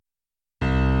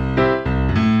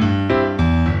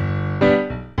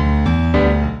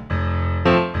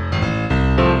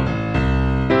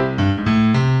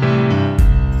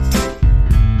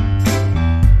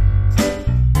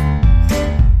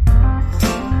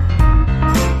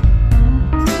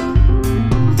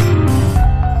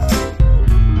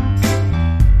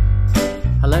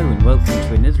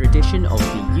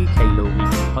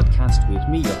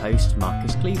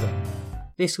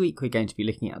This week we're going to be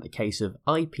looking at the case of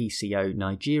IPCO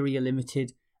Nigeria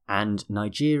Limited and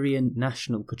Nigerian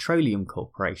National Petroleum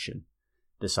Corporation.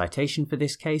 The citation for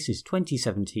this case is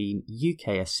 2017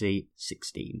 UKSC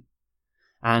 16.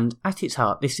 And at its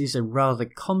heart, this is a rather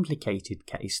complicated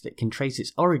case that can trace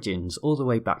its origins all the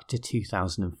way back to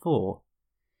 2004.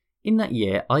 In that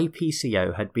year,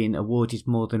 IPCO had been awarded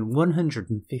more than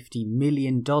 $150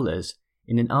 million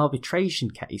in an arbitration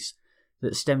case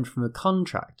that stemmed from a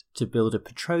contract to build a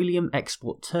petroleum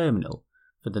export terminal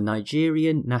for the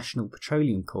Nigerian National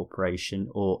Petroleum Corporation,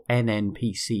 or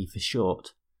NNPC for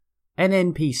short.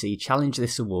 NNPC challenged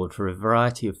this award for a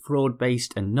variety of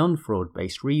fraud-based and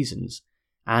non-fraud-based reasons,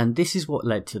 and this is what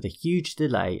led to the huge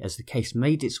delay as the case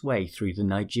made its way through the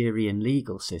Nigerian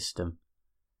legal system.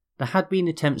 There had been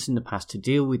attempts in the past to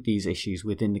deal with these issues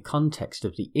within the context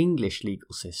of the English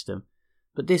legal system,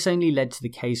 but this only led to the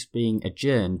case being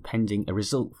adjourned pending a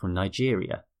result from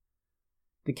Nigeria.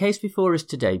 The case before us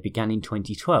today began in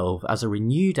 2012 as a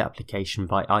renewed application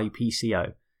by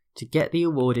IPCO to get the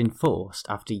award enforced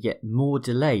after yet more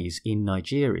delays in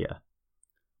Nigeria.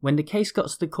 When the case got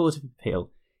to the Court of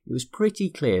Appeal, it was pretty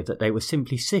clear that they were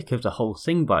simply sick of the whole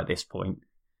thing by this point.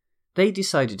 They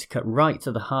decided to cut right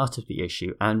to the heart of the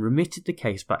issue and remitted the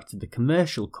case back to the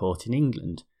Commercial Court in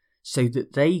England so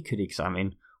that they could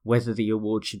examine whether the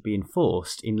award should be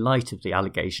enforced in light of the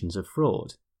allegations of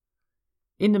fraud.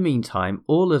 In the meantime,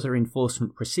 all other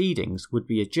enforcement proceedings would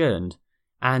be adjourned,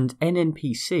 and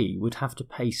NNPC would have to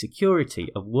pay security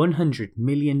of $100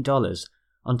 million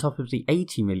on top of the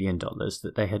 $80 million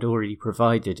that they had already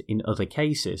provided in other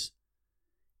cases.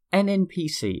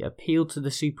 NNPC appealed to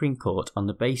the Supreme Court on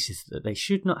the basis that they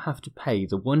should not have to pay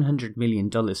the $100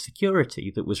 million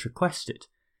security that was requested,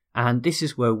 and this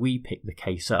is where we pick the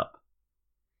case up.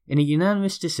 In a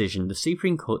unanimous decision, the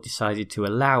Supreme Court decided to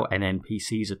allow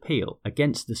NNPC's appeal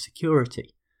against the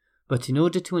security, but in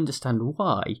order to understand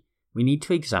why, we need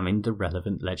to examine the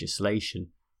relevant legislation.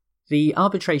 The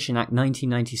Arbitration Act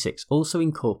 1996 also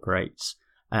incorporates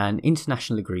an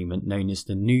international agreement known as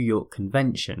the New York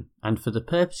Convention, and for the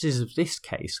purposes of this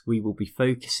case, we will be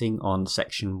focusing on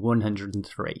Section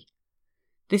 103.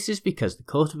 This is because the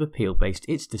Court of Appeal based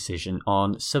its decision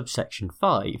on subsection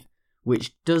 5,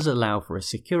 which does allow for a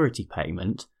security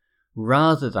payment,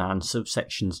 rather than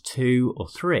subsections 2 or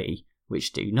 3,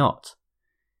 which do not.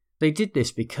 They did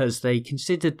this because they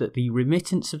considered that the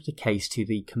remittance of the case to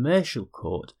the Commercial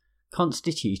Court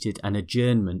constituted an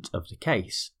adjournment of the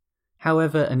case.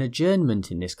 However, an adjournment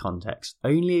in this context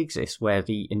only exists where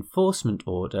the enforcement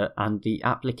order and the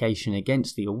application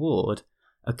against the award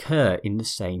occur in the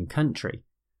same country.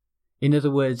 In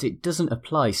other words, it doesn't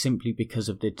apply simply because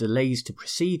of the delays to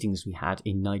proceedings we had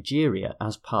in Nigeria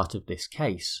as part of this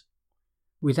case.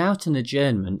 Without an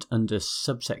adjournment under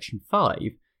subsection 5,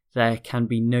 there can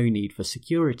be no need for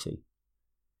security.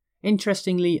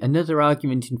 Interestingly, another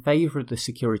argument in favour of the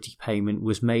security payment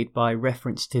was made by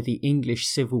reference to the English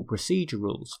civil procedure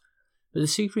rules, but the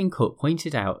Supreme Court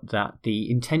pointed out that the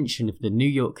intention of the New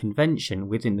York Convention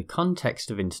within the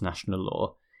context of international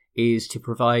law is to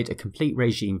provide a complete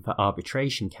regime for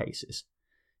arbitration cases.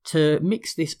 To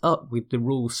mix this up with the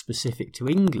rules specific to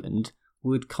England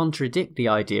would contradict the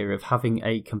idea of having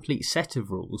a complete set of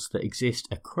rules that exist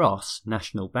across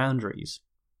national boundaries.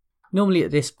 Normally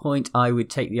at this point I would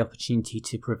take the opportunity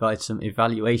to provide some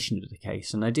evaluation of the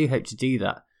case, and I do hope to do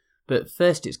that, but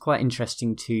first it's quite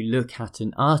interesting to look at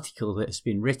an article that has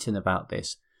been written about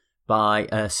this by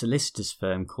a solicitor's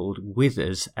firm called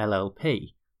Withers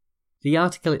LLP. The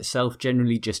article itself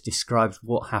generally just describes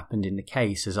what happened in the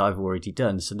case, as I've already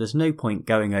done, so there's no point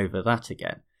going over that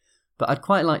again. But I'd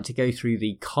quite like to go through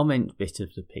the comment bit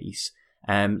of the piece,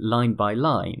 line by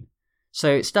line.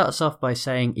 So it starts off by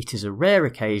saying it is a rare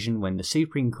occasion when the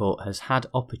Supreme Court has had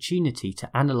opportunity to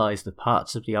analyse the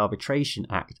parts of the Arbitration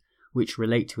Act which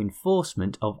relate to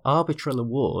enforcement of arbitral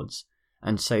awards,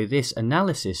 and so this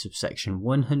analysis of Section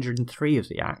 103 of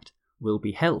the Act will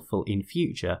be helpful in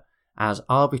future as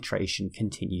arbitration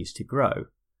continues to grow.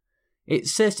 It's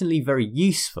certainly very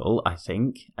useful, I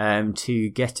think, to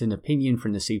get an opinion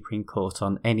from the Supreme Court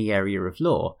on any area of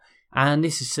law, and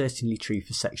this is certainly true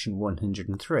for Section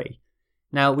 103.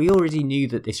 Now, we already knew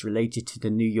that this related to the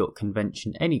New York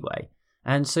Convention anyway,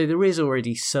 and so there is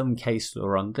already some case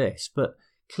law on this, but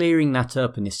clearing that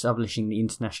up and establishing the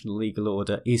international legal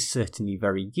order is certainly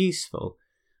very useful.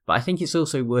 But I think it's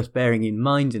also worth bearing in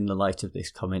mind in the light of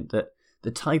this comment that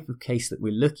the type of case that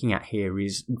we're looking at here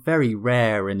is very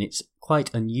rare and it's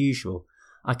quite unusual.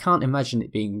 I can't imagine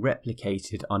it being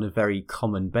replicated on a very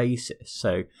common basis,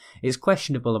 so it's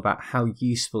questionable about how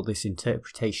useful this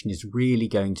interpretation is really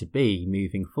going to be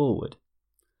moving forward.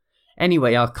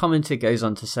 Anyway, our commenter goes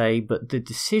on to say, but the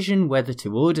decision whether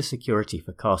to order security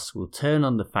for costs will turn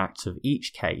on the facts of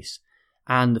each case,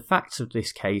 and the facts of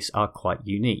this case are quite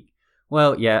unique.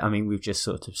 Well, yeah, I mean, we've just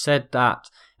sort of said that.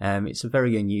 It's a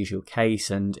very unusual case,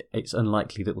 and it's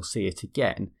unlikely that we'll see it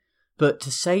again. But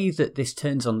to say that this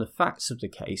turns on the facts of the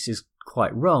case is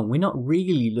quite wrong. We're not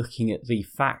really looking at the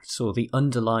facts or the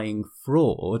underlying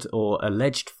fraud or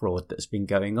alleged fraud that's been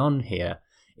going on here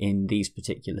in these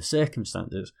particular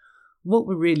circumstances. What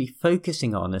we're really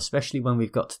focusing on, especially when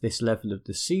we've got to this level of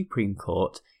the Supreme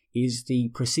Court, is the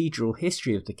procedural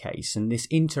history of the case and this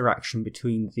interaction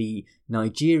between the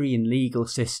Nigerian legal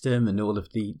system and all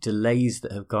of the delays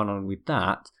that have gone on with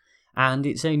that, and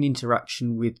its own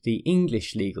interaction with the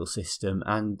English legal system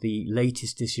and the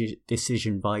latest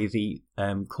decision by the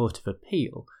Court of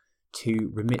Appeal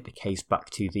to remit the case back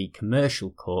to the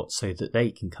commercial court so that they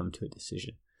can come to a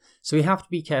decision. So we have to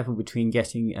be careful between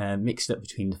getting mixed up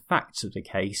between the facts of the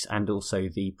case and also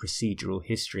the procedural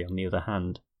history on the other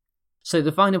hand. So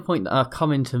the final point that our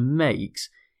commenter makes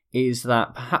is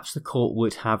that perhaps the court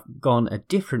would have gone a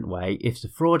different way if the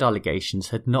fraud allegations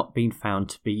had not been found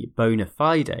to be bona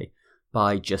fide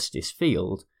by Justice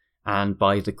Field and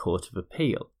by the Court of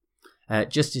Appeal.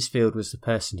 Justice Field was the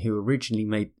person who originally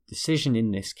made the decision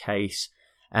in this case,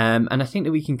 and I think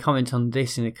that we can comment on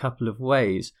this in a couple of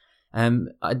ways. I'm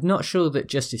not sure that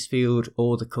Justice Field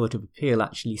or the Court of Appeal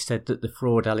actually said that the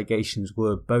fraud allegations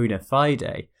were bona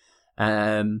fide.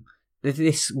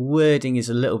 This wording is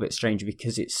a little bit strange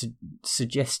because it's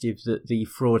suggestive that the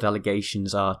fraud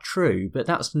allegations are true, but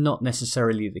that's not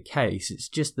necessarily the case. It's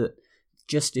just that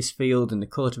Justice Field and the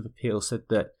Court of Appeal said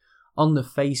that on the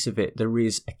face of it there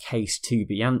is a case to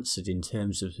be answered in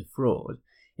terms of the fraud.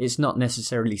 It's not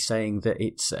necessarily saying that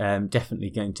it's definitely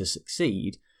going to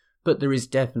succeed, but there is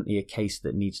definitely a case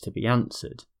that needs to be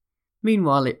answered.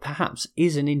 Meanwhile, it perhaps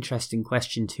is an interesting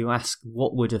question to ask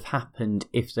what would have happened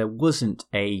if there wasn't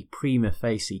a prima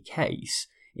facie case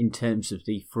in terms of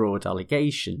the fraud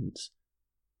allegations.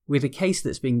 With a case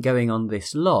that's been going on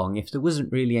this long, if there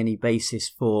wasn't really any basis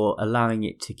for allowing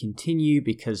it to continue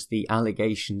because the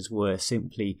allegations were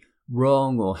simply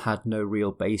wrong or had no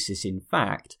real basis in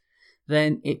fact,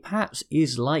 then it perhaps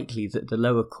is likely that the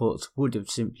lower courts would have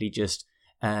simply just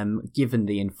given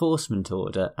the enforcement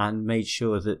order and made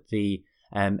sure that the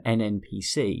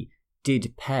NNPC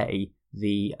did pay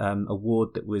the award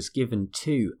that was given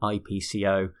to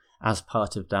IPCO as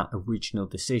part of that original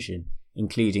decision,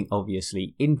 including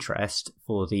obviously interest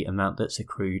for the amount that's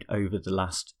accrued over the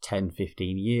last 10-15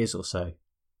 years or so.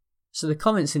 So the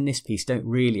comments in this piece don't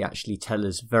really actually tell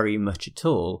us very much at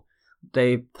all.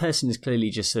 The person has clearly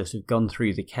just sort of gone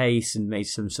through the case and made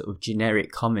some sort of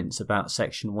generic comments about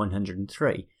Section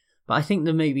 103. But I think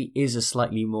there maybe is a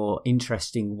slightly more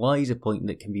interesting, wider point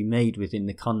that can be made within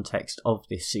the context of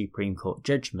this Supreme Court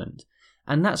judgment,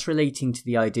 and that's relating to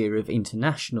the idea of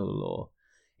international law.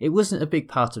 It wasn't a big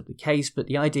part of the case, but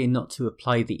the idea not to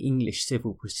apply the English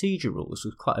civil procedure rules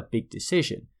was quite a big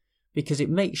decision, because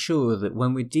it makes sure that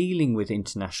when we're dealing with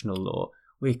international law,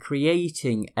 we're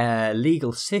creating a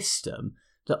legal system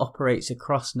that operates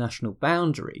across national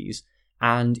boundaries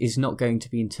and is not going to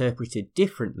be interpreted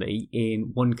differently in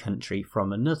one country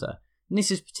from another. And this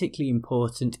is particularly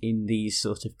important in these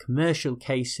sort of commercial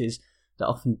cases that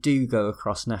often do go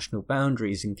across national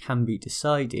boundaries and can be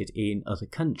decided in other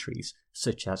countries,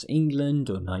 such as England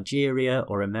or Nigeria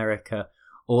or America,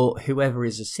 or whoever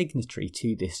is a signatory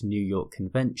to this New York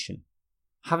Convention.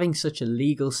 Having such a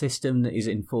legal system that is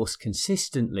enforced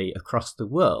consistently across the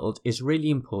world is really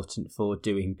important for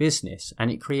doing business, and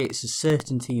it creates a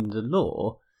certainty in the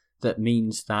law that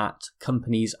means that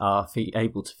companies are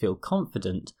able to feel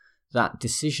confident that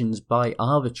decisions by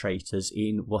arbitrators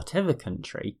in whatever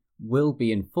country will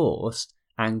be enforced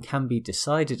and can be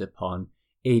decided upon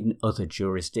in other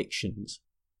jurisdictions.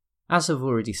 As I've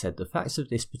already said, the facts of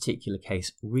this particular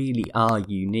case really are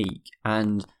unique,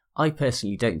 and I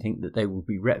personally don't think that they will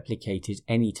be replicated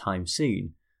anytime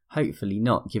soon. Hopefully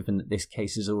not, given that this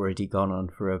case has already gone on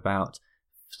for about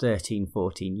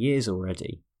 13-14 years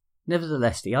already.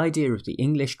 Nevertheless, the idea of the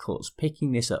English courts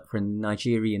picking this up from the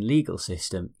Nigerian legal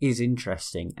system is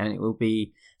interesting, and it will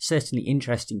be certainly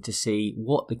interesting to see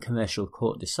what the commercial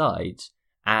court decides,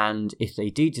 and if they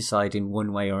do decide in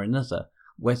one way or another,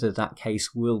 whether that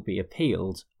case will be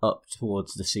appealed up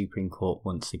towards the Supreme Court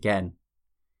once again.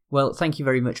 Well, thank you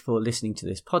very much for listening to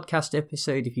this podcast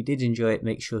episode. If you did enjoy it,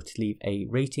 make sure to leave a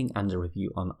rating and a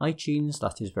review on iTunes.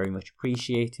 That is very much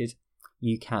appreciated.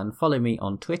 You can follow me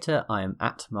on Twitter. I am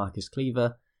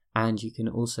 @MarcusCleaver. And you can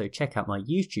also check out my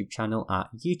YouTube channel at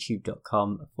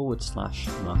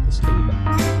youtube.com/Marcus Cleaver.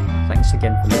 Thanks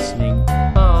again for listening.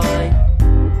 Bye!